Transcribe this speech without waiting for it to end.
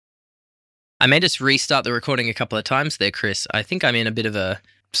I made us restart the recording a couple of times there, Chris. I think I'm in a bit of a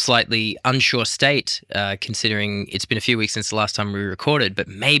slightly unsure state, considering it's been a few weeks since the last time we recorded, but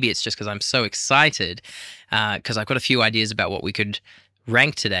maybe it's just because I'm so excited, because I've got a few ideas about what we could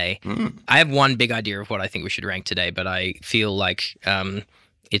rank today. I have one big idea of what I think we should rank today, but I feel like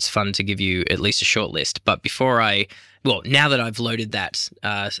it's fun to give you at least a short list. But now that I've loaded that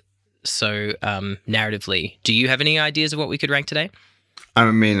narratively, do you have any ideas of what we could rank today?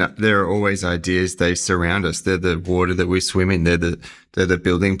 I mean, there are always ideas. They surround us. They're the water that we swim in. They're the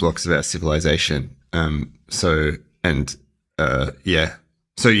building blocks of our civilization. Like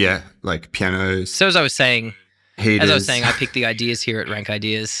pianos. So as I was saying, heaters. I picked the ideas here at Rank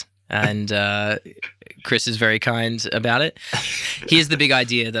Ideas, and Chris is very kind about it. Here's the big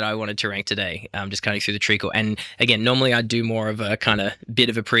idea that I wanted to rank today. I'm just cutting through the treacle. And again, normally I'd do more of a kind of bit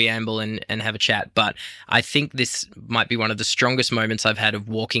of a preamble and have a chat, but I think this might be one of the strongest moments I've had of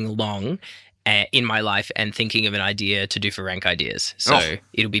walking along in my life and thinking of an idea to do for Rank Ideas. So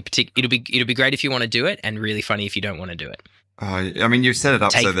it'll be great if you want to do it, and really funny if you don't want to do it. I mean, you've set it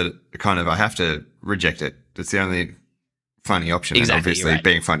up so that kind of I have to reject it. That's the only funny option. Exactly, and obviously right.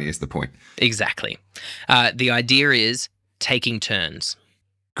 Being funny is the point. Exactly. The idea is taking turns.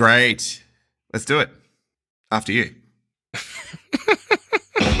 Great. Let's do it. After you.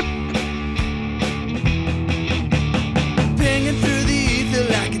 Pinging through the ether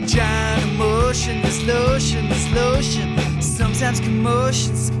like a giant emotion. This lotion. Sometimes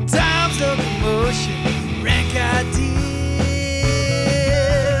commotion, sometimes locomotion. Rank ideas.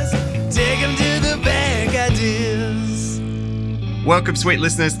 Take them to the bank ideas. Welcome, sweet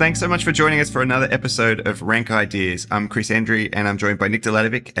listeners. Thanks so much for joining us for another episode of Rank Ideas. I'm Chris Andrew, and I'm joined by Nick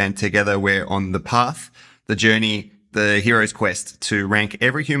Delatovic, and together we're on the path, the journey, the hero's quest to rank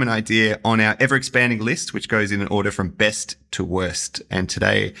every human idea on our ever-expanding list, which goes in an order from best to worst. And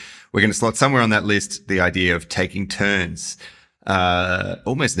today we're going to slot somewhere on that list the idea of taking turns.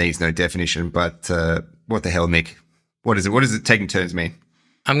 Almost needs no definition, but what the hell, Nick? What is it? What does it taking turns mean?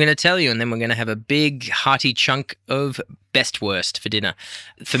 I'm going to tell you, and then we're going to have a big, hearty chunk of best worst for dinner.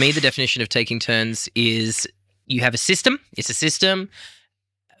 For me, the definition of taking turns is you have a system. It's a system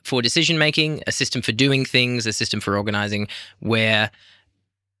for decision-making, a system for doing things, a system for organizing, where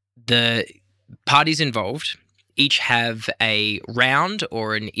the parties involved each have a round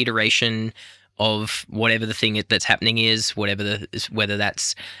or an iteration of whatever the thing that's happening is, whether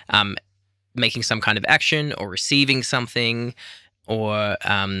that's making some kind of action or receiving something, or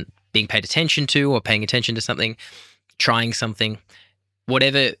being paid attention to, or paying attention to something, trying something,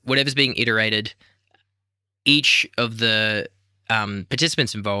 whatever's being iterated. Each of the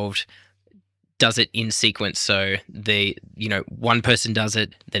participants involved does it in sequence. So one person does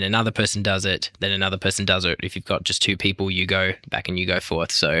it, then another person does it, then another person does it. If you've got just two people, you go back and you go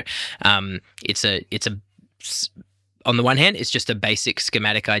forth. So it's on the one hand, it's just a basic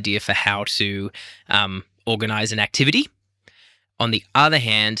schematic idea for how to organize an activity. On the other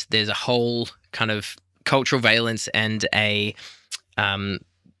hand, there's a whole kind of cultural valence and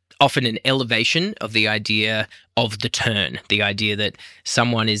often an elevation of the idea of the turn, the idea that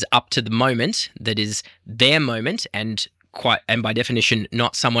someone is up to the moment that is their moment, and by definition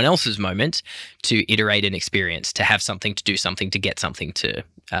not someone else's moment, to iterate an experience, to have something, to do something, to get something, to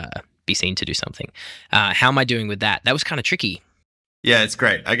be seen to do something. How am I doing with that? That was kind of tricky. Yeah, it's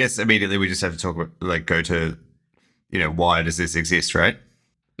great. I guess immediately we just have to talk about, go to, why does this exist, right?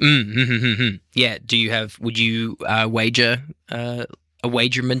 Yeah. Would you wager a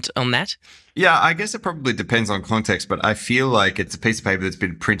wagerment on that? Yeah, I guess it probably depends on context, but I feel like it's a piece of paper that's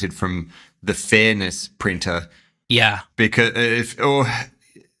been printed from the fairness printer. Yeah. Because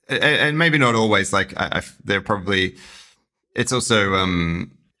and maybe not always, they're probably, it's also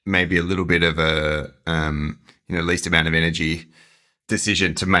maybe a little bit of a, least amount of energy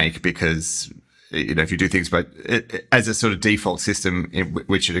decision to make, because if you do things as a sort of default system in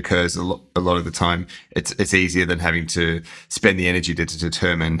which it occurs a lot of the time, it's easier than having to spend the energy to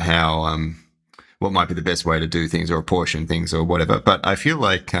determine how what might be the best way to do things or apportion things or whatever. But I feel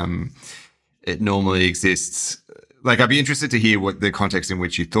like it normally exists. I'd be interested to hear what the context in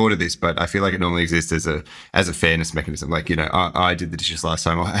which you thought of this, but I feel like it normally exists as a fairness mechanism. I did the dishes last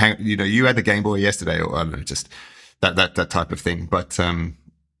time, or you had the Game Boy yesterday, or I don't know, just that type of thing. But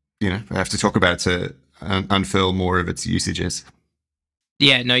I have to talk about it to unfurl more of its usages.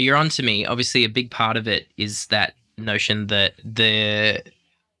 Yeah, no, you're on to me. Obviously, a big part of it is that notion that the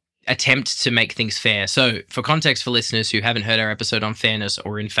attempt to make things fair. So for context for listeners who haven't heard our episode on fairness,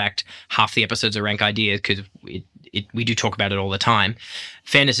 or in fact, half the episodes are Rank Ideas, because we do talk about it all the time.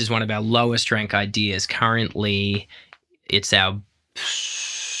 Fairness is one of our lowest rank ideas. Currently, it's our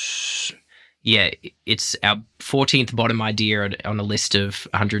Yeah, it's our 14th bottom idea on a list of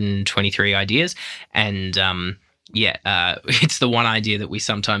 123 ideas, and it's the one idea that we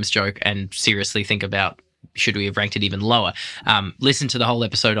sometimes joke and seriously think about. Should we have ranked it even lower? Listen to the whole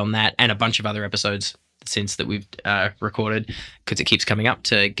episode on that and a bunch of other episodes since that we've recorded, because it keeps coming up,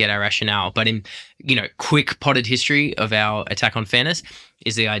 to get our rationale. But in quick potted history of our attack on fairness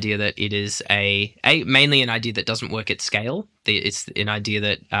is the idea that it is mainly an idea that doesn't work at scale. It's an idea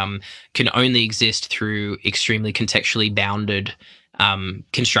that can only exist through extremely contextually bounded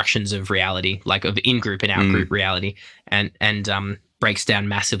constructions of reality, like of in-group and out-group reality, and breaks down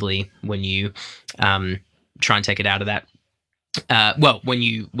massively when you try and take it out of that. When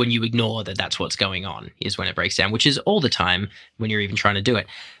you ignore that that's what's going on is when it breaks down, which is all the time when you're even trying to do it.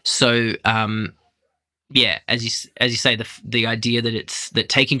 So as you say, the idea that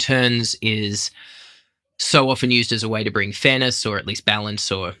taking turns is so often used as a way to bring fairness, or at least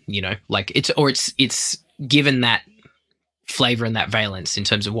balance, or it's given that flavor and that valence in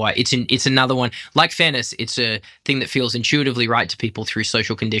terms of why it's another one. Like fairness, it's a thing that feels intuitively right to people through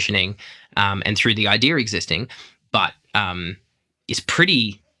social conditioning and through the idea existing, but is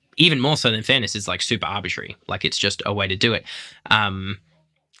pretty, even more so than fairness, is like super arbitrary. Like it's just a way to do it.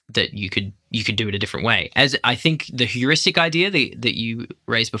 That you could do it a different way. As I think the heuristic idea that you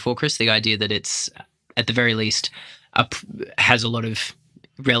raised before, Chris, the idea that it's at the very least has a lot of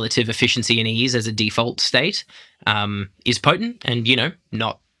relative efficiency and ease as a default state, is potent and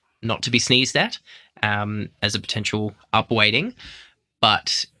not to be sneezed at as a potential upweighting.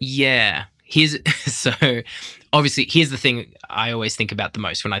 But yeah, so obviously here's the thing I always think about the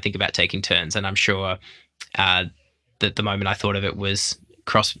most when I think about taking turns, and I'm sure that the moment I thought of it was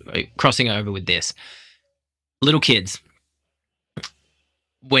crossing over with this. Little kids,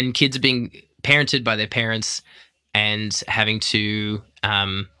 when kids are being parented by their parents and having to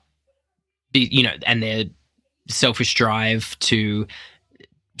and their selfish drive to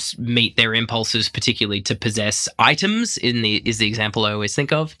meet their impulses, particularly to possess items is the example I always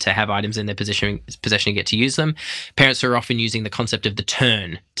think of, to have items in their possession and get to use them. Parents are often using the concept of the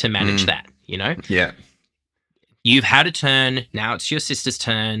turn to manage that, Yeah. You've had a turn, now it's your sister's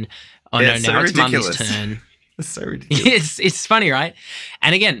turn. Oh no, now it's mummy's turn. It's so ridiculous. It's funny, right?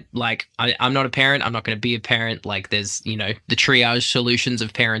 And again, like I'm not a parent. I'm not going to be a parent. Like there's, the triage solutions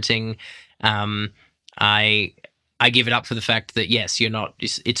of parenting. I give it up for the fact that yes, you're not.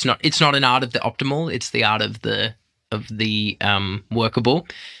 It's not an art of the optimal. It's the art of the workable.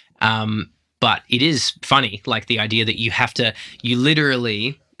 But it is funny, like the idea that you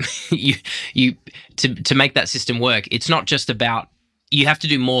literally to make that system work. It's not just about, you have to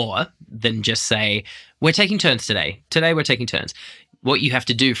do more than just say, we're taking turns today. Today we're taking turns. What you have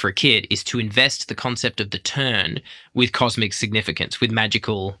to do for a kid is to invest the concept of the turn with cosmic significance, with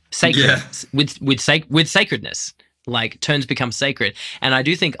magical sacredness, with sacredness. Like turns become sacred. And I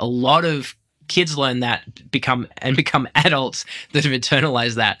do think a lot of kids learn that, become adults that have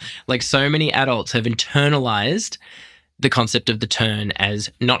internalized that. Like so many adults have internalized the concept of the turn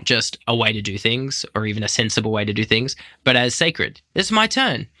as not just a way to do things or even a sensible way to do things, but as sacred. This is my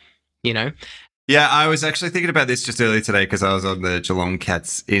turn, Yeah, I was actually thinking about this just earlier today because I was on the Geelong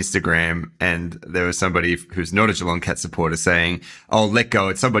Cats Instagram and there was somebody who's not a Geelong Cats supporter saying, "Oh, let go,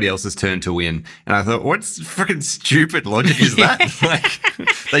 it's somebody else's turn to win." And I thought, what freaking stupid logic is that?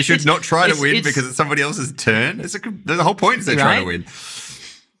 Like, they should not try to win because it's somebody else's turn. The whole point is they're trying to win.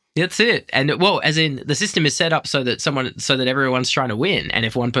 That's it. And as in the system is set up so that everyone's trying to win. And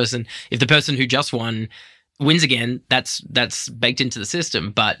if the person who just won wins again, that's baked into the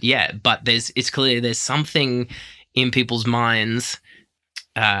system. But it's clear there's something in people's minds.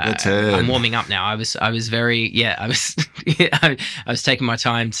 I'm warming up now. I was taking my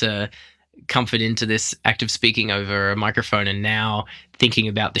time to comfort into this act of speaking over a microphone, and now thinking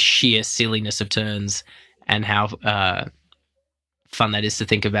about the sheer silliness of turns and how fun that is to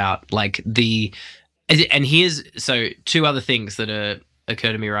think about. Like so two other things that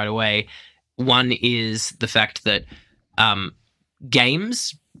occur to me right away. One is the fact that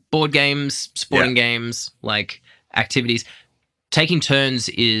games, board games, sporting games, like activities, taking turns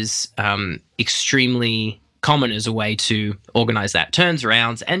is extremely common as a way to organize that. Turns,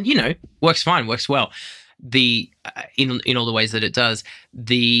 rounds, and works fine, works well. In all the ways that it does.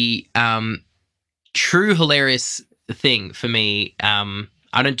 The true hilarious thing for me,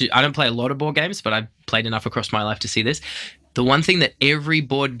 I don't play a lot of board games, but I've played enough across my life to see this. The one thing that every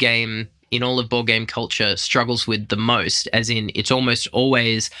board game in all of board game culture struggles with the most, as in it's almost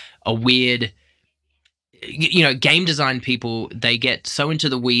always a weird, game design people, they get so into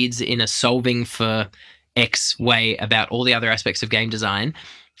the weeds in a solving for X way about all the other aspects of game design.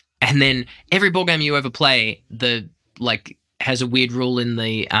 And then every board game you ever play, has a weird rule in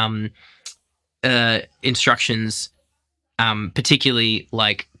the instructions, particularly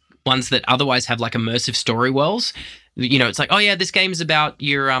like ones that otherwise have like immersive story worlds. You know, it's like, oh yeah, this game is about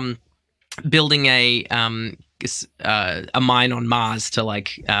your building a mine on Mars to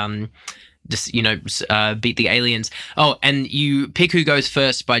like beat the aliens. Oh, and you pick who goes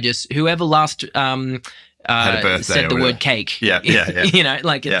first by just whoever last Had a birthday said or the whatever. word cake. Yeah. You know,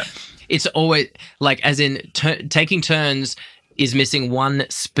 like Yeah. it's always like, as in taking turns is missing one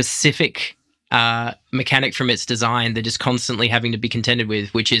specific mechanic from its design that is constantly having to be contended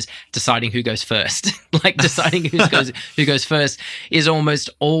with, which is deciding who goes first. Like deciding who goes first is almost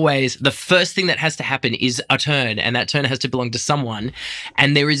always the first thing that has to happen is a turn, and that turn has to belong to someone.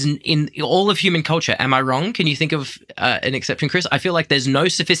 And there is in all of human culture, am I wrong? Can you think of an exception, Chris? I feel like there's no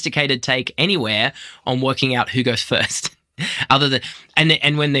sophisticated take anywhere on working out who goes first. Other than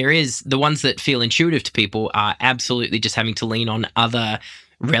and when there is, the ones that feel intuitive to people are absolutely just having to lean on other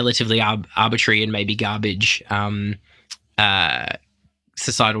relatively arbitrary and maybe garbage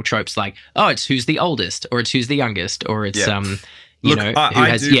societal tropes, like, oh, it's who's the oldest, or it's who's the youngest, or it's Look, who I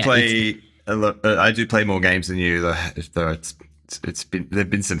has do play a lot. I do play more games than you, though it's been there've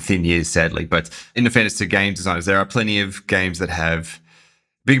been some thin years, sadly. But in the fairness to game designers, there are plenty of games that have.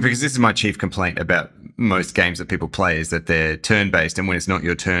 Because this is my chief complaint about most games that people play, is that they're turn-based, and when it's not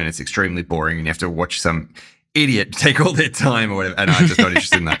your turn, it's extremely boring, and you have to watch some idiot take all their time or whatever. And I'm just not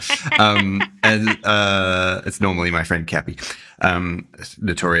interested in that. And it's normally my friend Cappy,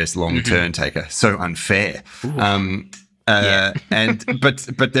 notorious long turn taker. So unfair. But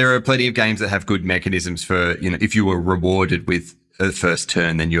there are plenty of games that have good mechanisms for, you know, if you were rewarded with a first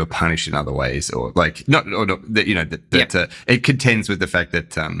turn, then you're punished in other ways, or like it contends with the fact that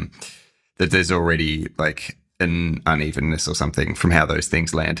that there's already like an unevenness or something from how those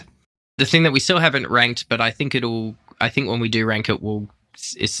things land. The thing that we still haven't ranked, but I think when we do rank it,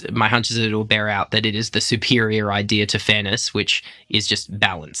 my hunch is that it'll bear out that it is the superior idea to fairness, which is just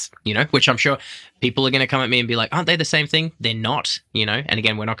balance, you know, which I'm sure people are going to come at me and be like, aren't they the same thing? They're not, you know. And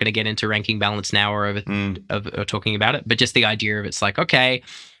again, we're not going to get into ranking balance now or talking about it, but just the idea of, it's like, okay,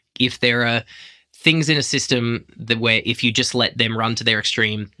 if there are things in a system where if you just let them run to their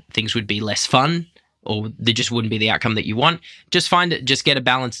extreme, things would be less fun, or there just wouldn't be the outcome that you want. Just create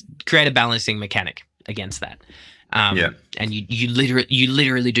a balancing mechanic against that. And you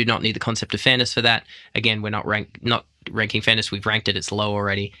literally do not need the concept of fairness for that. Again, we're not ranking fairness. We've ranked it. It's low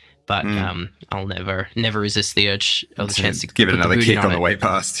already. But I'll never resist the urge or the chance to give it another kick on it. the way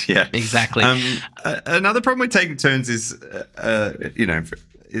past. Yeah, exactly. Another problem with taking turns is, a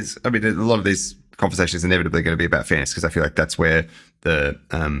lot of these conversations are inevitably going to be about fairness, because I feel like that's where the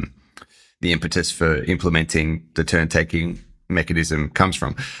impetus for implementing the turn-taking mechanism comes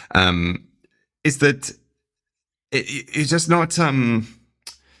from. Is that it's just not. So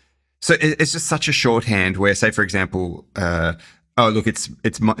it's just such a shorthand where, say, for example, oh look, it's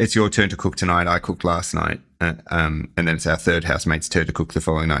your turn to cook tonight. I cooked last night, and then it's our third housemate's turn to cook the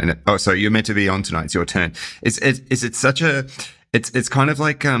following night. And so you're meant to be on tonight. It's your turn. It's kind of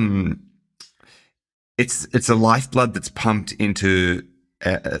like it's a lifeblood that's pumped into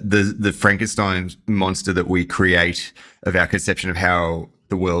the Frankenstein monster that we create of our conception of how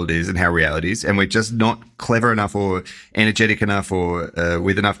the world is and how reality is, and we're just not clever enough or energetic enough or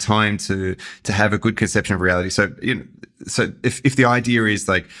with enough time to have a good conception of reality. So, you know, so if the idea is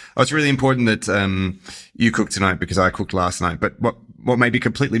like, oh, it's really important that you cook tonight because I cooked last night, but what may be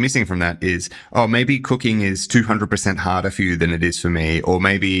completely missing from that is, oh, maybe cooking is 200% harder for you than it is for me, or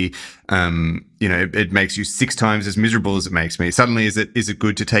maybe it makes you 6 times as miserable as it makes me. Suddenly, is it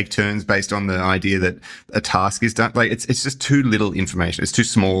good to take turns based on the idea that a task is done? Like, it's just too little information. It's too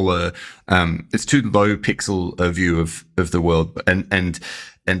small. It's too low pixel a view of the world, and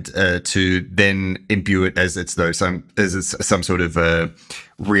to then imbue it as some sort of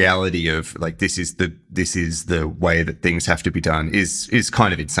reality of like, this is the way that things have to be done is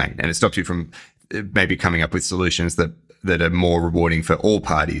kind of insane, and it stops you from maybe coming up with solutions that are more rewarding for all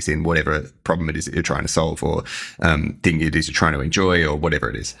parties in whatever problem it is that you're trying to solve, or thing it is you're trying to enjoy, or whatever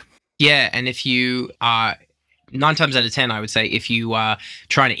it is. Yeah, and if you are 9 times out of 10, I would say, if you are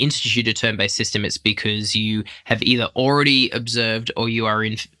trying to institute a turn-based system, it's because you have either already observed or you are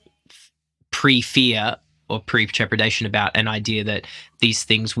in pre-fear or pre-trepidation about an idea that these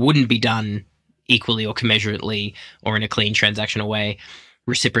things wouldn't be done equally or commensurately or in a clean transactional way,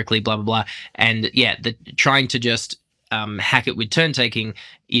 reciprocally, blah, blah, blah. And yeah, trying to just hack it with turn-taking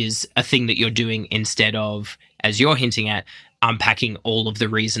is a thing that you're doing instead of, as you're hinting at, unpacking all of the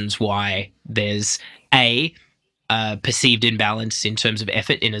reasons why there's perceived imbalance in terms of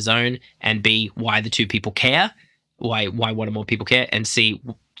effort in a zone, and B, why the two people care, why one or more people care, and C,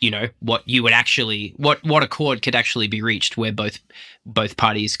 what you would actually what accord could actually be reached where both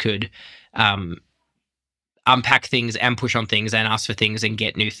parties could unpack things and push on things and ask for things and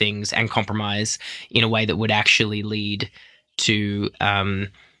get new things and compromise in a way that would actually lead to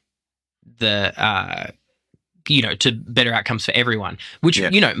to better outcomes for everyone, which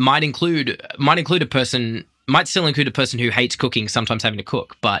might still include a person who hates cooking sometimes having to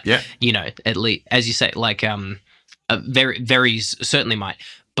cook, but at least, as you say, like very very certainly might,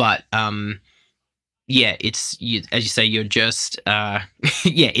 but it's as you say, you're just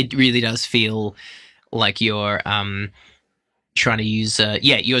it really does feel like you're trying to use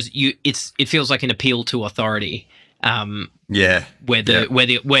it feels like an appeal to authority, where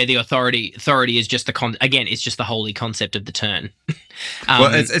the authority is just it's just the holy concept of the turn.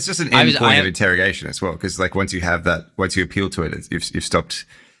 Well, it's just an end point of interrogation as well, because like once you appeal to it, you've stopped,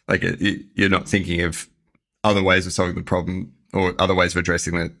 like you're not thinking of other ways of solving the problem or other ways of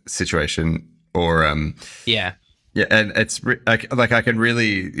addressing the situation, or and it's like I can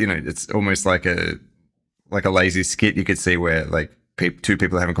really, it's almost like a lazy skit you could see where like two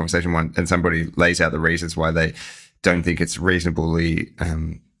people are having a conversation, and somebody lays out the reasons why they don't think it's reasonably,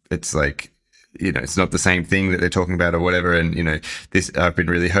 it's like, it's not the same thing that they're talking about or whatever. And, this, I've been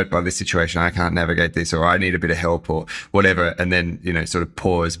really hurt by this situation. I can't navigate this, or I need a bit of help or whatever. And then, sort of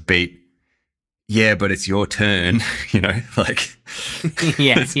pause, beat. Yeah, but it's your turn, like.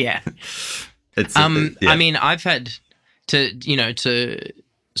 Yeah. It's, I mean, I've had to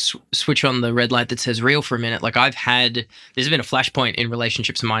switch on the red light that says real for a minute. Like there's been a flashpoint in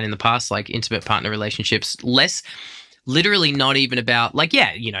relationships of mine in the past, like intimate partner relationships, less literally not even about like,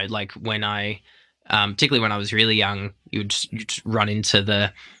 like when I, particularly when I was really young, you'd run into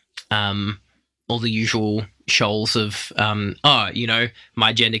the, all the usual shoals of,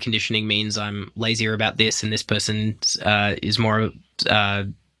 my gender conditioning means I'm lazier about this, and this person is more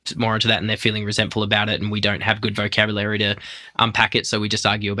into that, and they're feeling resentful about it, and we don't have good vocabulary to unpack it, so we just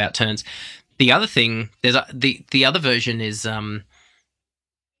argue about turns. The other thing, there's the other version is the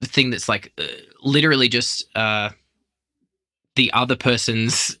thing that's like literally just the other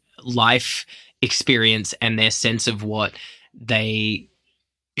person's life experience and their sense of what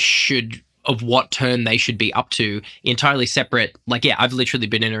turn they should be up to, entirely separate. Like, I've literally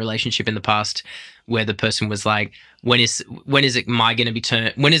been in a relationship in the past where the person was like, when is it going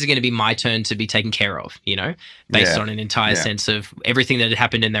to be my turn to be taken care of, based on an entire sense of everything that had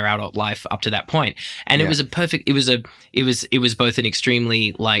happened in their adult life up to that point. And it was it was both an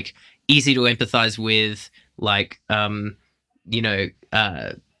extremely like easy to empathize with, like,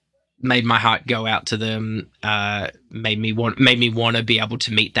 made my heart go out to them, made me want to be able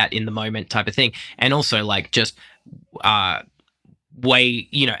to meet that in the moment type of thing. And also like just way,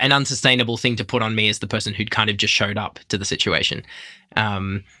 an unsustainable thing to put on me as the person who'd kind of just showed up to the situation.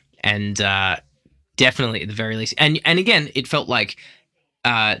 And definitely at the very least. And again, it felt like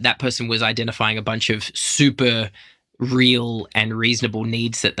that person was identifying a bunch of super real and reasonable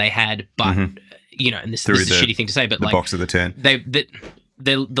needs that they had, but, and this is a shitty thing to say, but the like box of the turn.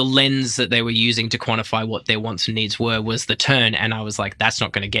 The lens that they were using to quantify what their wants and needs was the turn, and I was like, that's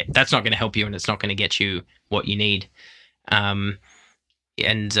not going to help you, and it's not going to get you what you need. That's.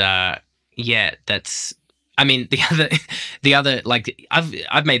 I mean, the other like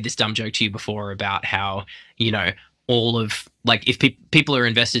I've made this dumb joke to you before about how all of like if people are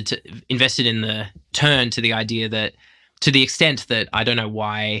invested in the turn to the idea that to the extent that I don't know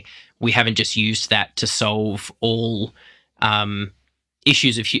why we haven't just used that to solve all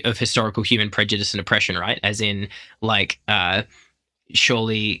issues of historical human prejudice and oppression, right? As in, like,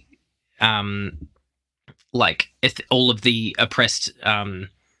 surely, like, if all of the oppressed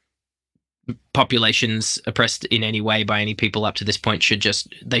populations oppressed in any way by any people up to this point should just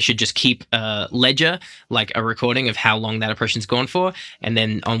keep a ledger, like a recording of how long that oppression's gone for, and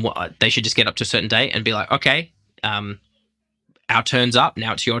then they should just get up to a certain date and be like, okay, our turn's up,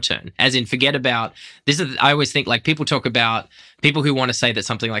 now it's your turn. As in, forget about this. I always think like people who want to say that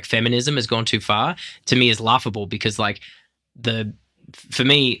something like feminism has gone too far, to me is laughable, because like for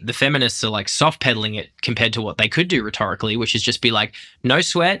me, the feminists are like soft pedaling it compared to what they could do rhetorically, which is just be like, no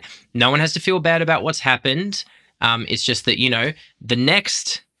sweat, no one has to feel bad about what's happened. It's just that, the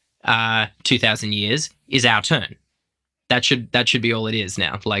next 2,000 years is our turn. That should be all it is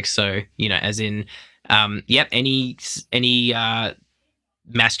now. Like, so, as in, any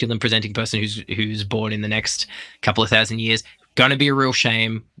masculine presenting person who's born in the next couple of thousand years, gonna be a real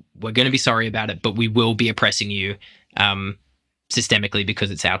shame. We're gonna be sorry about it, but we will be oppressing you systemically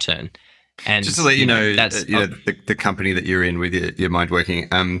because it's our turn. And Just to let you know, that's the company that you're in with your mind working.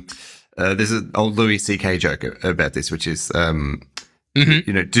 There's an old Louis C.K. joke about this, which is,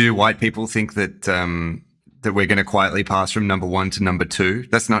 do white people think that that we're going to quietly pass from number 1 to number 2?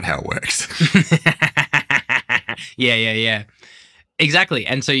 That's not how it works. yeah. Exactly.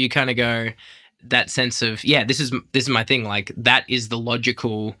 And so you kind of go that sense of, this is my thing. Like that is the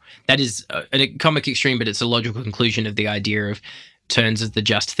logical, that is a comic extreme, but it's a logical conclusion of the idea of turns as the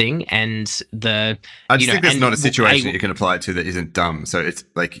just thing. And I just think there's not a situation that you can apply it to that isn't dumb. So it's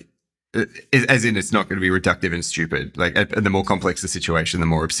like, as in it's not going to be reductive and stupid. Like, and the more complex the situation, the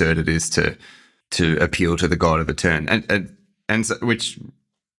more absurd it is to appeal to the god of the turn. And so, which,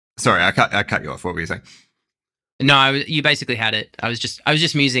 sorry, I cut you off. What were you saying? No, you basically had it. I was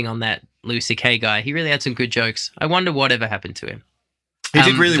just musing on that Louis C.K. guy. He really had some good jokes. I wonder whatever happened to him. He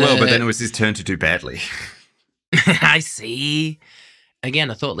did really well, but then it was his turn to do badly. I see. Again,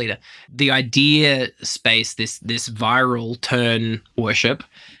 a thought leader. The idea space, this viral turn worship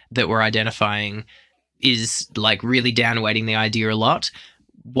that we're identifying is like really downweighting the idea a lot.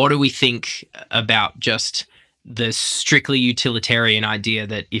 What do we think about just the strictly utilitarian idea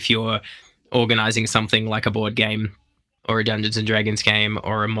that if you're organizing something like a board game or a Dungeons and Dragons game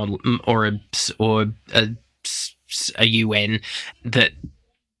or a model or a UN, that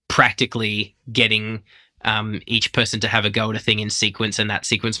practically getting each person to have a go at a thing in sequence, and that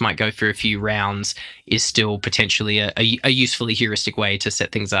sequence might go through a few rounds, is still potentially a usefully heuristic way to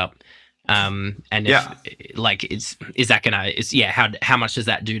set things up. And if, like, is that gonna how much does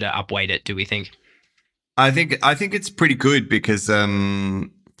that do to upweight it, do we think? I think it's pretty good because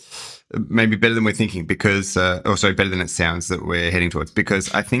maybe better than we're thinking, because better than it sounds that we're heading towards, because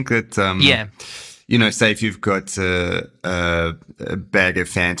I think that say if you've got a bag of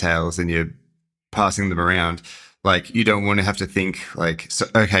fantails and you're passing them around, like, you don't want to have to think like, so,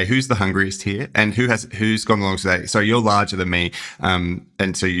 okay, who's the hungriest here, and who's gone along today? So you're larger than me, and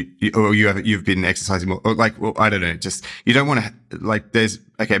so you've been exercising more. Or like, well, I don't know. Just you don't want to like.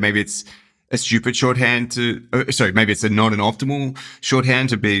 Maybe it's a stupid shorthand maybe it's not an optimal shorthand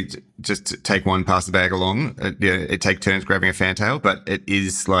to be just to take one, pass the bag along. It take turns grabbing a fantail, but it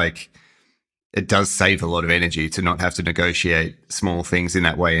is like, it does save a lot of energy to not have to negotiate small things in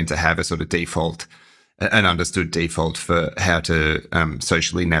that way, and to have a sort of default, an understood default for how to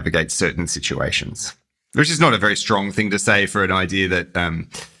socially navigate certain situations, which is not a very strong thing to say for an idea that,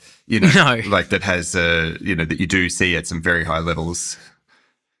 like that has, that you do see at some very high levels,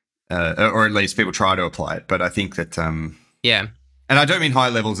 or at least people try to apply it. But I think that, and I don't mean high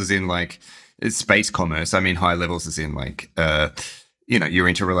levels as in like space commerce. I mean high levels as in like, your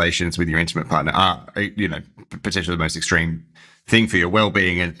interrelations with your intimate partner are, potentially the most extreme thing for your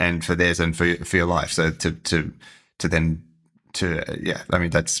well-being and for theirs and for your life. So I mean,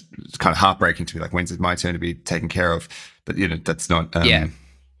 that's kind of heartbreaking to be like, when's it my turn to be taken care of? But that's not,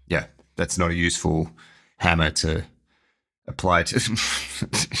 that's not a useful hammer to apply to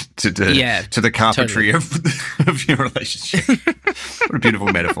the carpentry of your relationship. What a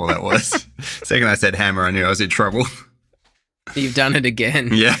beautiful metaphor that was. Second I said hammer, I knew I was in trouble. You've done it again.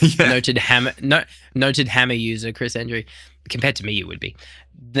 Yeah. Noted hammer user, Chris Andrew. Compared to me, you would be.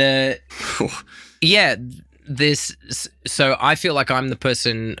 So I feel like I'm the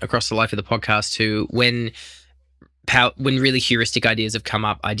person across the life of the podcast who, when really heuristic ideas have come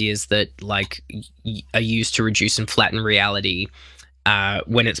up, ideas that like are used to reduce and flatten reality,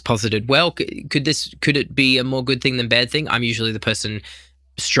 when it's posited, well, could it be a more good thing than bad thing? I'm usually the person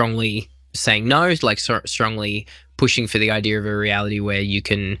strongly saying no, like strongly pushing for the idea of a reality where you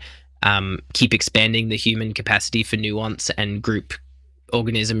can keep expanding the human capacity for nuance and group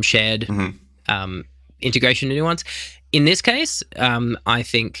organism shared integration to nuance. In this case, I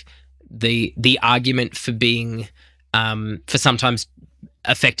think the argument for being for sometimes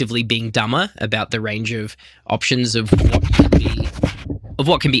effectively being dumber about the range of options of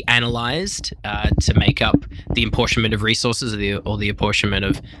what can be analyzed to make up the apportionment of resources or the apportionment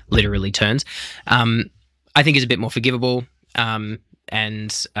of literally turns, I think is a bit more forgivable.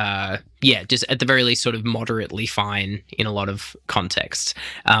 Just at the very least, sort of moderately fine in a lot of contexts.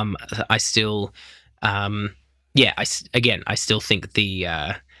 I still, I still think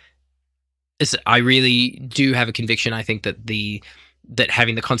I really do have a conviction. I think that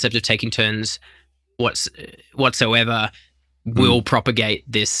having the concept of taking turns whatsoever will propagate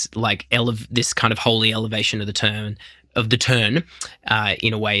this like this kind of holy elevation of the turn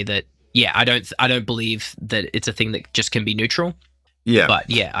in a way that I don't believe that it's a thing that just can be neutral. Yeah. But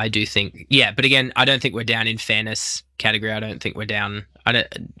I do think but again, I don't think we're down in fairness category. I don't think we're down.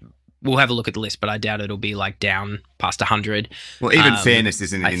 we'll have a look at the list, but I doubt it'll be like down past 100. Well, even fairness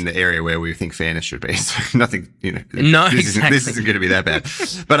isn't in the area where we think fairness should be. So nothing, No, this isn't going to be that bad.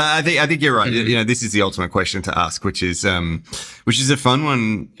 But I think you're right. Mm-hmm. This is the ultimate question to ask, which is a fun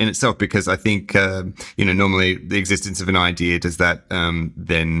one in itself, because I think normally the existence of an idea, does that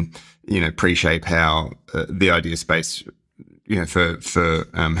then pre-shape how the idea space for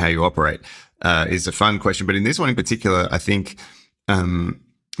how you operate is a fun question. But in this one in particular, I think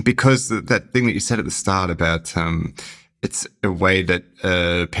because that thing that you said at the start about it's a way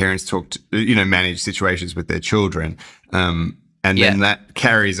that parents manage situations with their children, and then that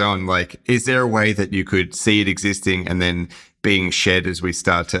carries on. Like, is there a way that you could see it existing and then being shed as we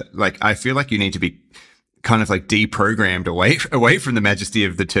start to, like, I feel like you need to be kind of like deprogrammed away from the majesty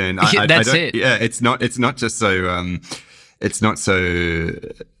of the turn. That's it. Yeah, it's not just so it's not so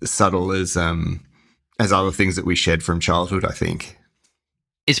subtle as other things that we shed from childhood, I think.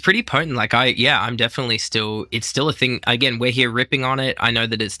 It's pretty potent. Like I'm definitely it's still a thing. Again, we're here ripping on it. I know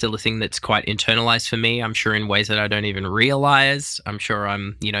that it's still a thing that's quite internalized for me. I'm sure in ways that I don't even realize. I'm sure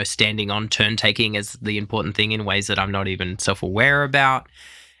I'm, standing on turn taking as the important thing in ways that I'm not even self-aware about.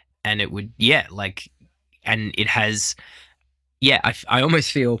 And it would, and it has, I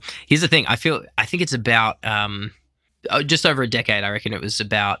almost feel, here's the thing. I think it's about, just over a decade. I reckon it was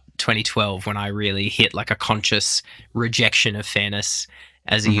about 2012 when I really hit like a conscious rejection of fairness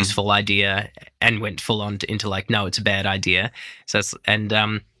as a useful idea and went full on into like, no, it's a bad idea. So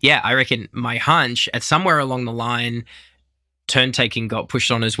I reckon my hunch at somewhere along the line, turn taking got pushed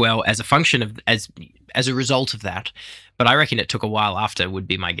on as well as a function of as a result of that. But I reckon it took a while after, would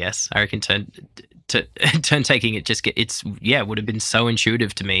be my guess. I reckon turn taking it would have been so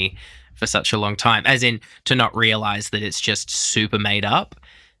intuitive to me for such a long time, as in to not realize that it's just super made up,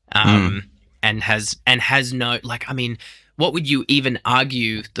 and has no, like, I mean, what would you even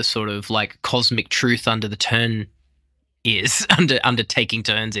argue the sort of like cosmic truth under the turn is, under taking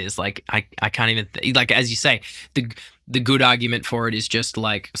turns is? Like, I can't even like, as you say, the good argument for it is just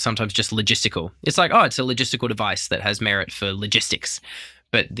like sometimes just logistical. It's like, oh, it's a logistical device that has merit for logistics.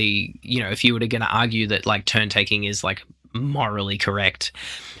 But if you were going to argue that like turn taking is like morally correct,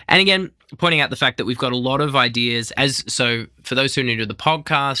 and again, pointing out the fact that we've got a lot of ideas, so for those who are new to the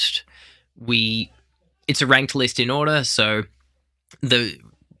podcast, it's a ranked list in order. So the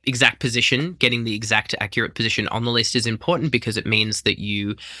exact position, getting the exact accurate position on the list is important, because it means that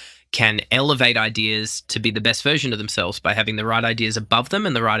you can elevate ideas to be the best version of themselves by having the right ideas above them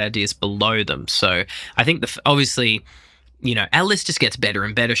and the right ideas below them. So I think obviously, our list just gets better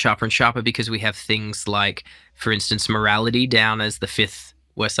and better, sharper and sharper, because we have things like, for instance, morality down as the 5th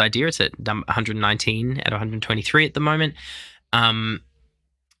worst idea. It's at 119 out of 123 at the moment.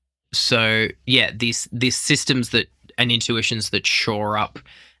 So yeah, these systems and intuitions that shore up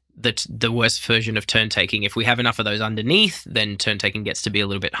the worst version of turn taking. If we have enough of those underneath, then turn taking gets to be a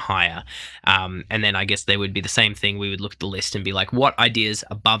little bit higher. And then I guess there would be the same thing. We would look at the list and be like, what ideas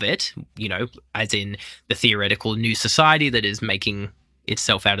above it, as in the theoretical new society that is making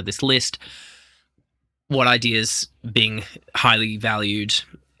itself out of this list, what ideas being highly valued,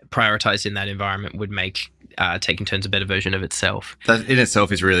 prioritized in that environment would make taking turns a better version of itself. That in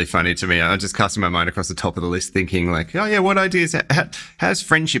itself is really funny to me. I'm just casting my mind across the top of the list, thinking like, oh yeah, what ideas? How's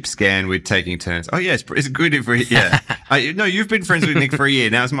friendship scan with taking turns? Oh yeah, it's good if we, yeah. No, you've been friends with Nick for a year.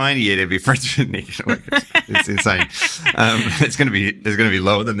 Now it's my year to be friends with Nick. It's insane. It's going to be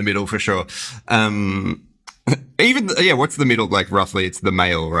lower than the middle for sure. What's the middle, like, roughly? It's the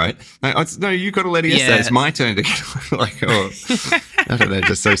male, right? No, you got a letter yesterday. It's my turn to get like, oh, I don't know,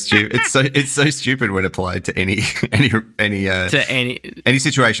 just so stupid. It's so stupid when applied to any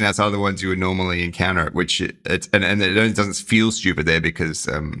situation outside of the ones you would normally encounter, which and it doesn't feel stupid there because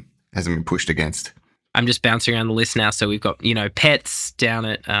hasn't been pushed against. I'm just bouncing around the list now. So we've got, pets down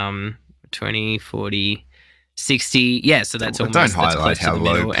at 20, 40, 60. Yeah, so that's almost. Don't highlight how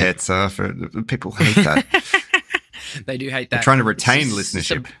low pets are. For people hate that. They do hate that. They're trying to retain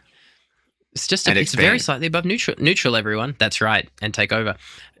listenership. It's very slightly above neutral. Everyone, that's right, and take over.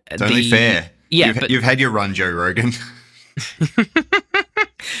 It's only fair. Yeah, you've had your run, Joe Rogan.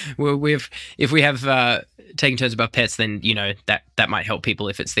 Well, if we have taking turns above pets, then that might help people.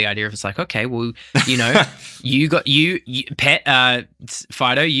 If it's the idea of, it's like, okay, well, pet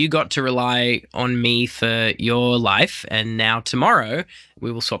Fido, you got to rely on me for your life, and now tomorrow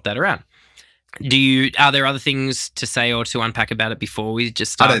we will swap that around. Are there other things to say or to unpack about it before we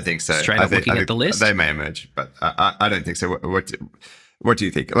just start? I don't think so. Straight up looking at the list. They may emerge, but I don't think so. What do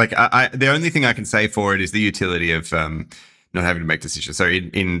you think? Like, the only thing I can say for it is the utility of not having to make decisions. So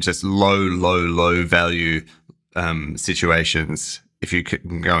in just low value situations, if you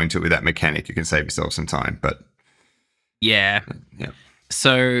can go into it with that mechanic, you can save yourself some time. But Yeah. yeah.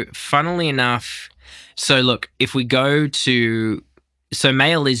 So, funnily enough, so look, if we go to, so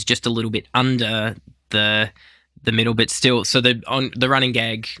male is just a little bit under the middle, but still. So the running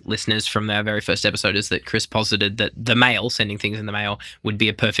gag, listeners, from our very first episode is that Chris posited that the mail, sending things in the mail, would be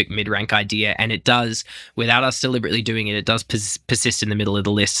a perfect mid-rank idea, and it does, without us deliberately doing it. It does persist in the middle of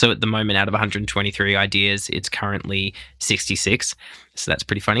the list. So at the moment, out of 123 ideas, it's currently 66. So that's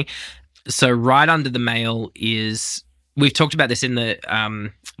pretty funny. So right under the mail is, we've talked about this in the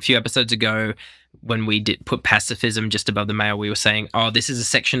a few episodes ago when we did put pacifism just above the mail. We were saying, oh, this is a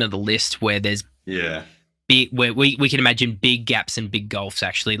section of the list where there's where we can imagine big gaps and big gulfs.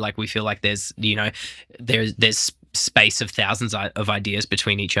 Actually, like we feel like there's there's space of thousands of ideas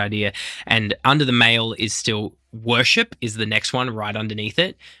between each idea, and under the mail is still worship is the next one right underneath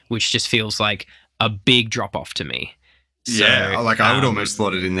it, which just feels like a big drop off to me. So, yeah, like I would almost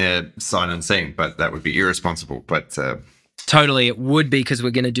slot it in there sign unseen, but that would be irresponsible. But totally, it would be, because we're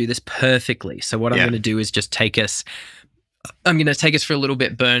going to do this perfectly. So what I'm going to do is just take us for a little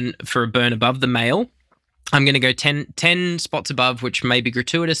bit burn above the mail. I'm going to go 10 spots above, which may be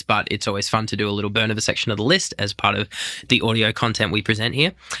gratuitous, but it's always fun to do a little burn of a section of the list as part of the audio content we present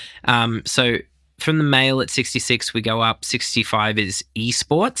here. So from the mail at 66, we go up. 65 is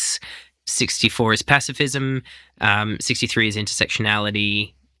esports. 64 is pacifism. 63 is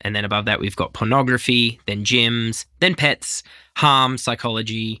intersectionality. And then above that, we've got pornography, then gyms, then pets, harm,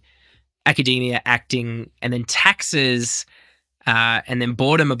 psychology, academia, acting, and then taxes, and then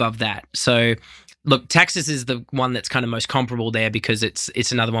boredom above that. So, look, taxes is the one that's kind of most comparable there, because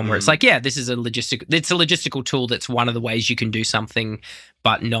it's another one where it's like, yeah, this is it's a logistical tool that's one of the ways you can do something,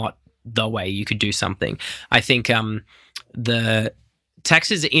 but not the way you could do something. I think the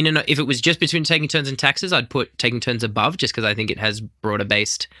taxes if it was just between taking turns and taxes, I'd put taking turns above, just because I think it has broader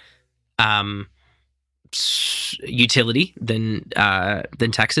based utility than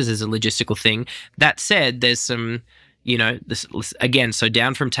taxes as a logistical thing. That said, there's some, this again, so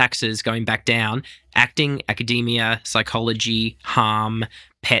down from taxes, going back down: acting, academia, psychology, harm,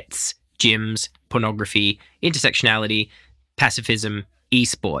 pets, gyms, pornography, intersectionality, pacifism,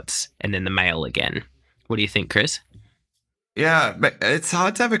 esports, and then the mail again. What do you think, Chris? Yeah, but it's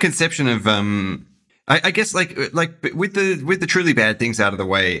hard to have a conception of I guess like with the truly bad things out of the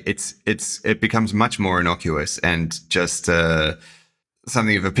way, it becomes much more innocuous and just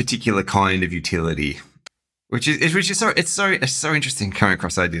something of a particular kind of utility, which is so interesting coming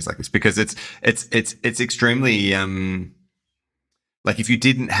across ideas like this, because it's extremely like, if you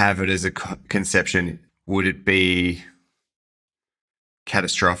didn't have it as a conception, would it be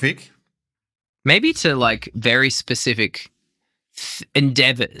catastrophic? Maybe to like very specific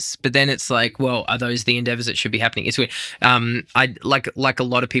endeavors, but then it's like, well, are those the endeavors that should be happening? It's weird. I like a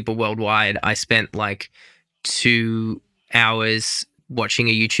lot of people worldwide, I spent like 2 hours watching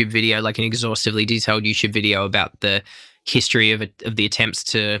a YouTube video, like an exhaustively detailed YouTube video about the history of the attempts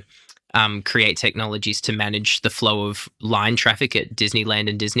to create technologies to manage the flow of line traffic at Disneyland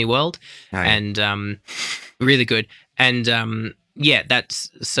and Disney World. Oh, yeah. And really good. And yeah, that's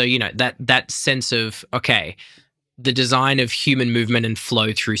so, that sense of, okay, the design of human movement and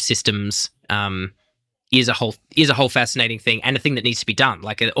flow through systems is a whole fascinating thing, and a thing that needs to be done,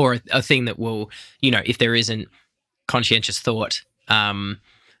 like a thing that will, if there isn't conscientious thought,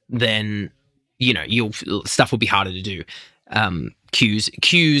 then stuff will be harder to do.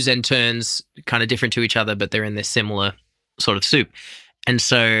 Cues and turns kind of different to each other, but they're in this similar sort of soup. And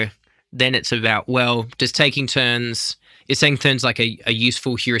so then it's about, well, does taking turns, is taking turns like a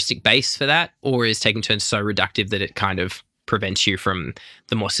useful heuristic base for that, or is taking turns so reductive that it kind of prevents you from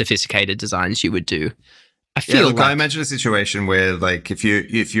the more sophisticated designs you would do? I imagine a situation where, like, if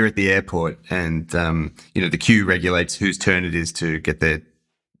you're at the airport and the queue regulates whose turn it is to get their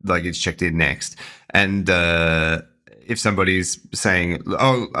luggage checked in next, and if somebody's saying,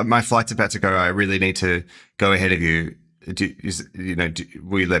 "Oh, my flight's about to go, I really need to go ahead of you.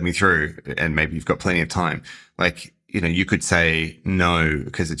 Will you let me through?" And maybe you've got plenty of time. Like, you could say no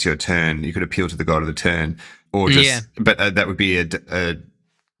because it's your turn. You could appeal to the god of the turn, or just, but that would be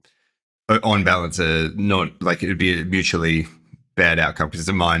on balance, not like, it would be a mutually bad outcome, because it's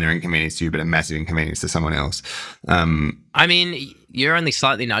a minor inconvenience to you, but a massive inconvenience to someone else. I mean, you're only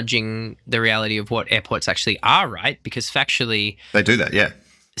slightly nudging the reality of what airports actually are, right? Because factually, they do that, yeah.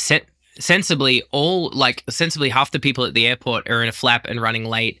 sensibly half the people at the airport are in a flap and running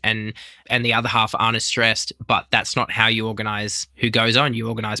late, and the other half aren't as stressed. But that's not how you organize who goes on. You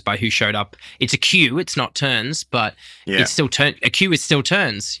organize by who showed up. It's a queue, it's not turns, but it's still a queue is still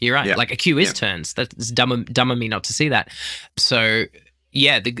turns. You're right. Like a queue is turns. That's dumb of me not to see that. So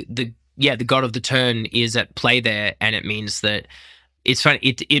the god of the turn is at play there, and it means that it's fun.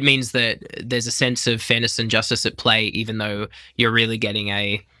 It means that there's a sense of fairness and justice at play, even though you're really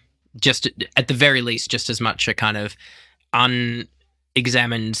getting just at the very least, just as much a kind of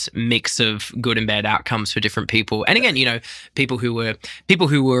unexamined mix of good and bad outcomes for different people. And again, people who were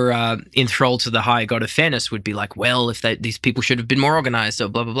enthralled to the higher god of fairness would be like, well, if these people should have been more organized, or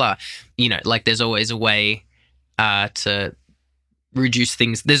blah blah blah. Like there's always a way to reduce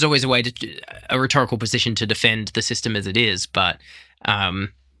things. There's always a rhetorical position to defend the system as it is, but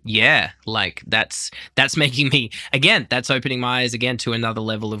like that's making me, again, that's opening my eyes again to another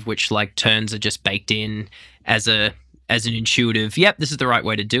level of which like turns are just baked in as an intuitive, yep, this is the right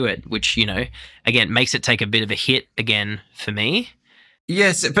way to do it, which, again, makes it take a bit of a hit again for me.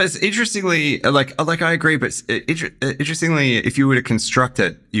 Yes, but interestingly, like I agree, but interestingly, if you were to construct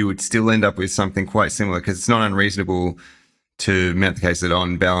it, you would still end up with something quite similar, because it's not unreasonable to mount the case that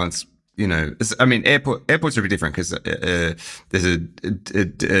on balance, I mean, airports are a bit different because there's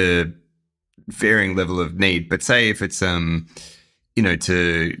a varying level of need. But say if it's to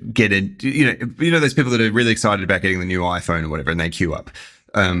get in, those people that are really excited about getting the new iPhone or whatever, and they queue up.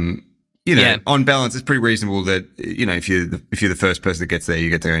 On balance, it's pretty reasonable that if you're the first person that gets there,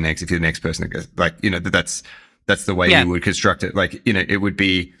 you get to go next. If you're the next person that goes, that's the way you would construct it. Like it would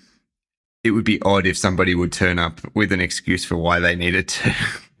be odd if somebody would turn up with an excuse for why they needed to.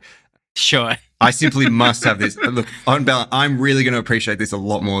 Sure. I simply must have this. Look, on balance, I'm really going to appreciate this a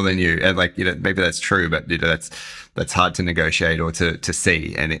lot more than you. And maybe that's true, but that's hard to negotiate or to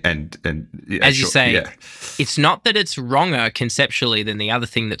see. And as you say, it's not that it's wronger conceptually than the other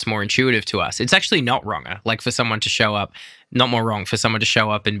thing that's more intuitive to us. It's actually not wronger. Like for someone to show up, not more wrong for someone to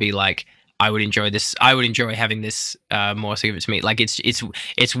show up and be like, I would enjoy this. I would enjoy having this more, so give it to me. Like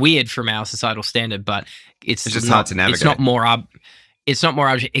it's weird from our societal standard, but it's just hard to navigate. It's not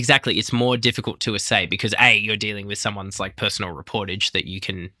more exactly. It's more difficult to say because you're dealing with someone's like personal reportage that you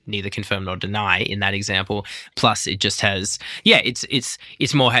can neither confirm nor deny in that example. Plus, it just has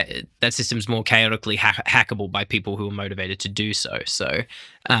it's more that system's more chaotically hackable by people who are motivated to do so. So,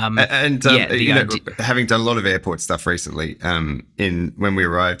 having done a lot of airport stuff recently, when we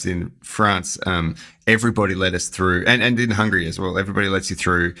arrived in France, everybody let us through, and in Hungary as well. Everybody lets you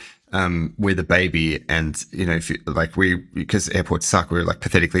through. With a baby, and because airports suck, we were like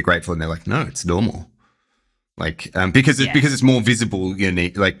pathetically grateful, and they're like, no, it's normal, because it's more visible,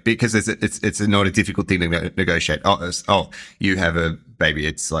 because it's not a difficult thing to negotiate. You have a baby,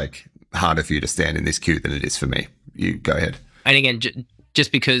 it's like harder for you to stand in this queue than it is for me. You go ahead. And again,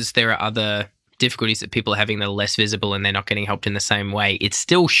 just because there are other difficulties that people are having that are less visible and they're not getting helped in the same way, it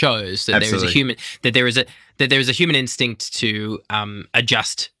still shows that there is a human instinct to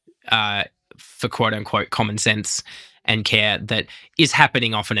adjust for quote unquote common sense and care that is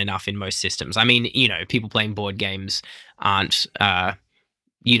happening often enough in most systems. I mean, people playing board games aren't,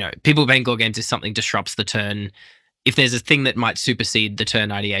 people playing board games if something disrupts the turn. If there's a thing that might supersede the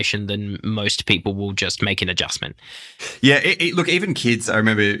turn ideation, then most people will just make an adjustment. Yeah, look, even kids, I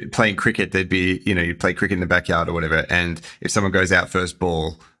remember playing cricket, there'd be, you'd play cricket in the backyard or whatever, and if someone goes out first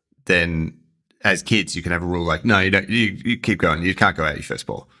ball, then as kids, you can have a rule like, no, you don't, you keep going, you can't go out your first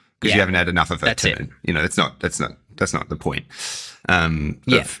ball. Because you haven't had enough of a turn. That's not the point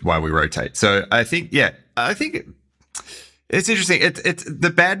of why we rotate. So I think it's interesting. It's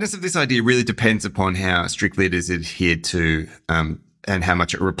the badness of this idea really depends upon how strictly it is adhered to, and how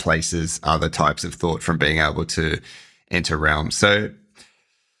much it replaces other types of thought from being able to enter realms. So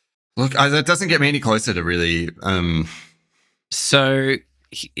look, that doesn't get me any closer to really. So.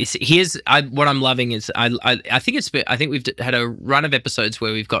 What I'm loving is I think we've had a run of episodes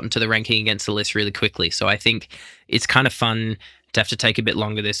where we've gotten to the ranking against the list really quickly. So I think it's kind of fun to have to take a bit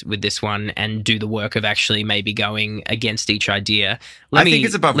longer with this one and do the work of actually maybe going against each idea. I think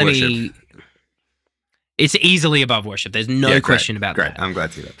it's above worship. It's easily above worship. There's no question about that. I'm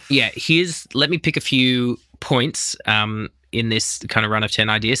glad to hear that. Yeah, let me pick a few points in this kind of run of 10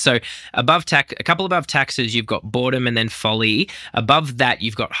 ideas. So a couple above taxes, you've got boredom and then folly. Above that,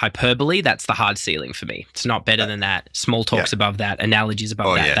 you've got hyperbole. That's the hard ceiling for me. It's not better than that. Small talk's above that. Analogies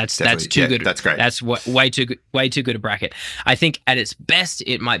above that. That's too good. That's great. That's way too good a bracket. I think at its best,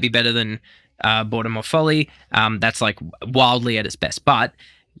 it might be better than boredom or folly. That's like wildly at its best. But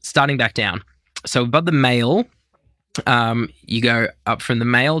starting back down. So above the male, You go up from the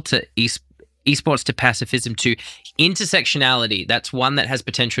male to esports to pacifism to intersectionality. That's one that has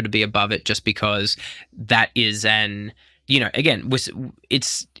potential to be above it, just because that is an, again,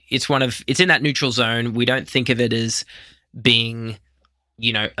 it's one of, it's in that neutral zone. We don't think of it as being,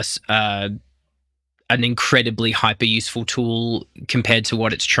 an incredibly hyper useful tool compared to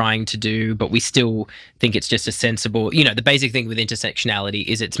what it's trying to do, but we still think it's just a sensible, the basic thing with intersectionality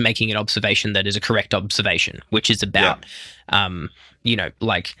is it's making an observation that is a correct observation, which is about,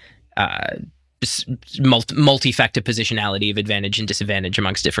 multi-factor positionality of advantage and disadvantage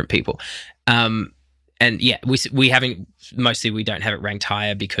amongst different people. And yeah, we don't have it ranked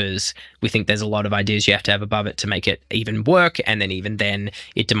higher because we think there's a lot of ideas you have to have above it to make it even work, and then even then,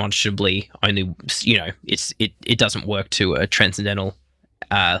 it demonstrably only, it doesn't work to a transcendental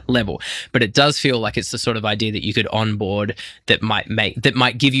level. But it does feel like it's the sort of idea that you could onboard that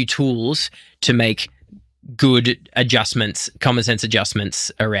might give you tools to make good adjustments, common sense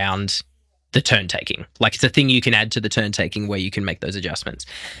adjustments around the turn taking. Like, it's a thing you can add to the turn taking where you can make those adjustments.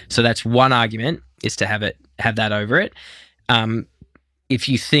 So that's one argument, is to have that over it. If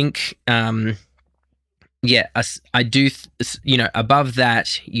you think, I do, above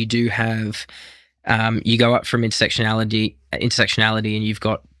that, you do have, you go up from intersectionality, and you've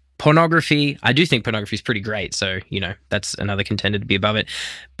got pornography. I do think pornography is pretty great, so that's another contender to be above it.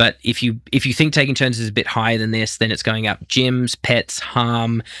 But if you think taking turns is a bit higher than this, then it's going up gyms, pets,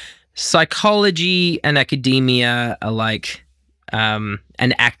 harm. Psychology and academia are like, and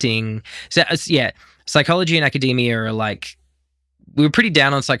acting. So psychology and academia are like, we were pretty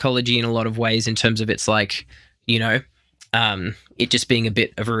down on psychology in a lot of ways in terms of it's like, it just being a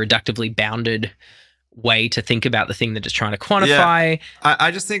bit of a reductively bounded way to think about the thing that it's trying to quantify. Yeah.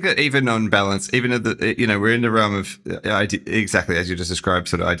 I just think that even on balance, even at the, we're in the realm of exactly as you just described,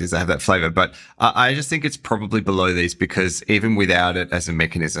 sort of ideas that have that flavor. But I just think it's probably below these, because even without it as a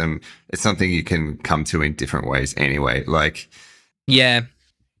mechanism, it's something you can come to in different ways anyway. Like, yeah,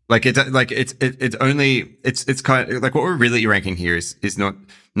 like it's kind of like what we're really ranking here is not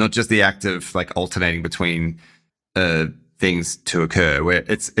just the act of like alternating between things to occur, where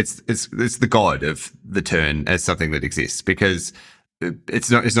it's the god of the turn as something that exists, because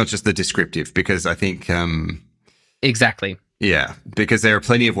it's not just the descriptive, because I think exactly, yeah, because there are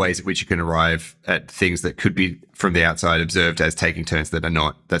plenty of ways at which you can arrive at things that could be from the outside observed as taking turns that are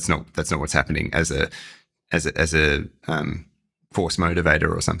not. That's not what's happening as a force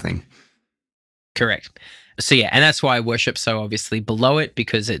motivator or something. Correct. So yeah, and that's why worship's so obviously below it,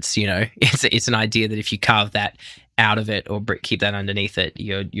 because it's it's an idea that if you carve that out of it or keep that underneath it,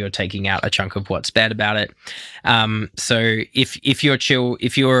 you're taking out a chunk of what's bad about it. So if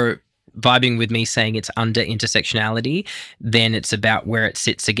you're vibing with me saying it's under intersectionality, then it's about where it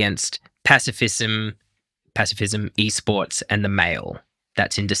sits against pacifism, esports, and the male.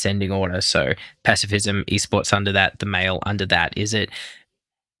 That's in descending order. So pacifism, esports under that, the male under that. Is it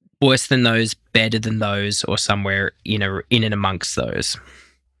worse than those, better than those, or somewhere in and amongst those?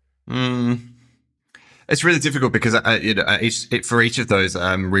 It's really difficult, because for each of those,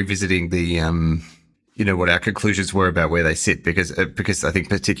 I'm revisiting the what our conclusions were about where they sit, because I think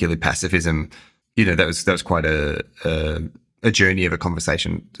particularly pacifism, that was quite a journey of a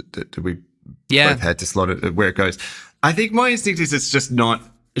conversation that we both had to slot it where it goes. I think my instinct is it's just not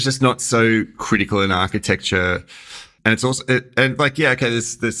so critical in architecture, and it's also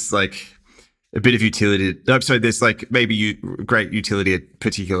there's like a bit of utility. So there's like maybe great utility at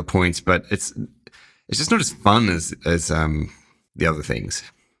particular points, but it's just not as fun as the other things.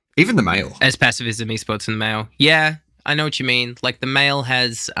 Even the male. As pacifism, esports, and the male. Yeah, I know what you mean. Like the male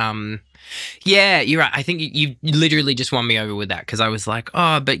has, yeah, you're right. I think you literally just won me over with that, because I was like,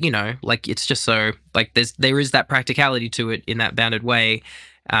 oh, but like it's just so like there is that practicality to it in that bounded way,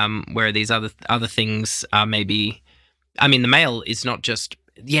 where these other things are maybe. I mean, the male is not just.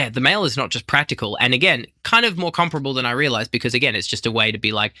 Yeah, the male is not just practical, and again, kind of more comparable than I realized, because again, it's just a way to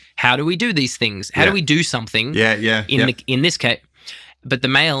be like, how do we do these things? How do we do something? In this case, but the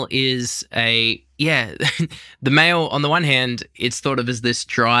male is the male on the one hand, it's thought of as this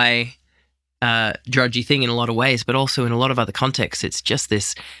dry, drudgy thing in a lot of ways, but also in a lot of other contexts, it's just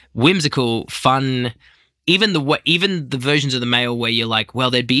this whimsical, fun. Even the versions of the male where you're like,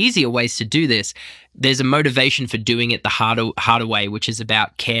 well, there'd be easier ways to do this. There's a motivation for doing it the harder way, which is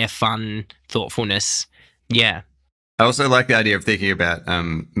about care, fun, thoughtfulness. Yeah. I also like the idea of thinking about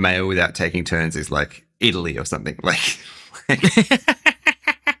male without taking turns is like Italy or something. Like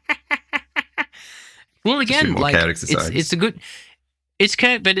well, again, like it's a good. It's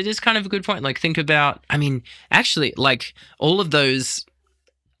kind of, but it is kind of a good point. Like think about. I mean, actually, like all of those.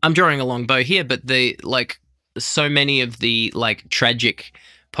 I'm drawing a long bow here, but the like so many of the like tragic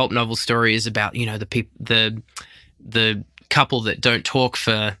pulp novel stories about, you know, the couple that don't talk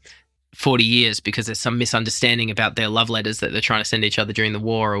for 40 years because there's some misunderstanding about their love letters that they're trying to send each other during the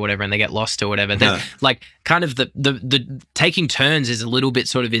war or whatever, and they get lost or whatever. Like kind of the taking turns is a little bit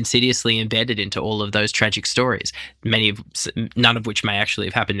sort of insidiously embedded into all of those tragic stories, none of which may actually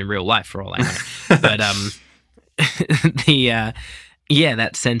have happened in real life for all I know. But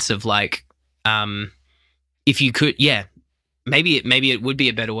that sense of like, if you could, maybe it would be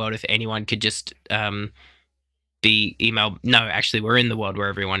a better world if anyone could just be email. No, actually, we're in the world where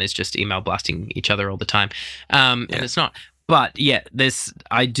everyone is just email blasting each other all the time, and it's not. But I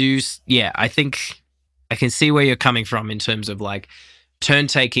think I can see where you're coming from in terms of like turn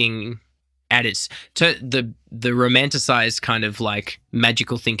taking at its the romanticized kind of like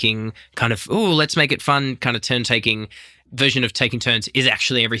magical thinking kind of let's make it fun kind of turn taking version of taking turns is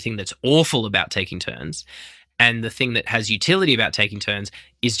actually everything that's awful about taking turns, and the thing that has utility about taking turns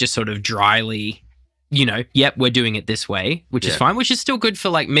is just sort of dryly, you know, we're doing it this way, which is fine, which is still good for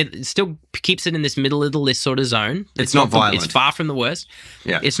like still keeps it in this middle of the list sort of zone. It's not violent. It's far from the worst.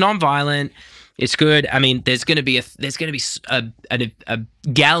 Yeah, it's non-violent. It's good. I mean, there's going to be a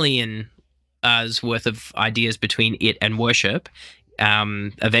galleon's worth of ideas between it and worship,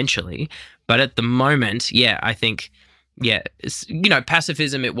 eventually. But at the moment, I think. It's, you know,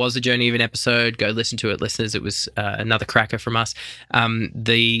 pacifism, it was a journey of an episode. Go listen to it, listeners. It was another cracker from us.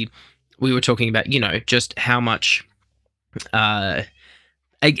 We were talking about, you know, just how much, again,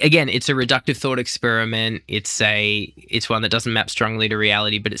 it's a reductive thought experiment. It's one that doesn't map strongly to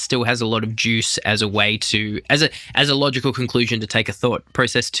reality, but it still has a lot of juice as a way to, as a logical conclusion to take a thought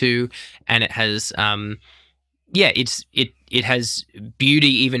process to. And it has, it has beauty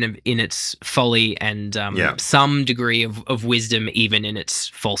even in its folly, and some degree of wisdom even in its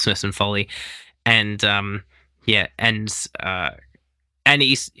falseness and folly, and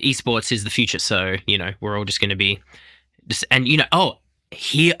esports is the future. So, you know, we're all just going to be just, and you know,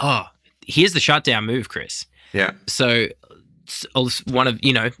 here's the shutdown move, Chris. Yeah. So one of,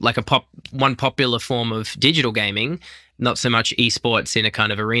 you know, like one popular form of digital gaming, not so much esports in a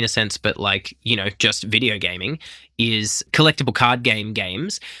kind of arena sense, but like, you know, just video gaming, is collectible card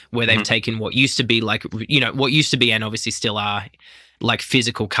games where they've taken what used to be like, you know, what used to be and obviously still are like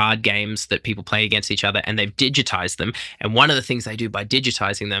physical card games that people play against each other, and they've digitized them. And one of the things they do by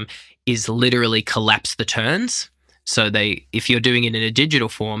digitizing them is literally collapse the turns. So if you're doing it in a digital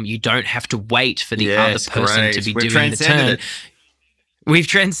form, you don't have to wait for the other person to be doing the turn. We've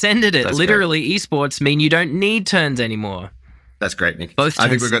transcended it. That's literally, esports mean you don't need turns anymore. That's great, Nick. I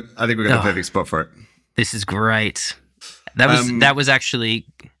think we've got the perfect spot for it. This is great. That was actually,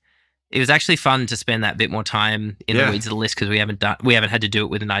 it was actually fun to spend that bit more time in the weeds of the list, because we haven't had to do it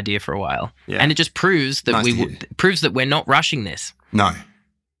with an idea for a while, and it just proves that proves that we're not rushing this. No,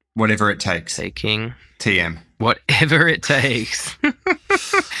 whatever it takes. Taking TM. Whatever it takes.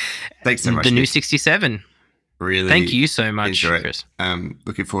 Thanks so much. The new 67. Really, thank you so much, Chris.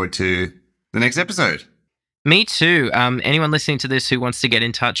 Looking forward to the next episode. Me too. Anyone listening to this who wants to get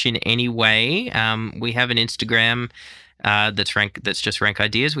in touch in any way, we have an Instagram that's just Rank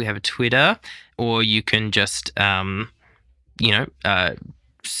Ideas. We have a Twitter, or you can just do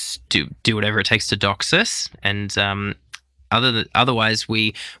whatever it takes to dox us. And otherwise,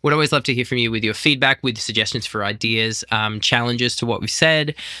 we would always love to hear from you with your feedback, with suggestions for ideas, challenges to what we've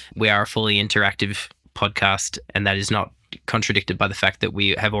said. We are a fully interactive podcast, and that is not contradicted by the fact that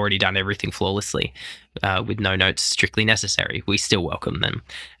we have already done everything flawlessly, with no notes strictly necessary. We still welcome them,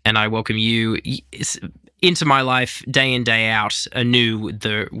 and I welcome you into my life day in, day out, anew with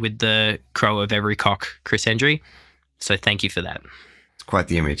the crow of every cock, Chris Hendry. So thank you for that. It's quite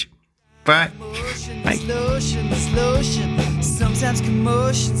the image. Bye. Bye. Sometimes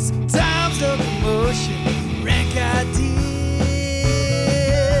commotion, sometimes no commotion.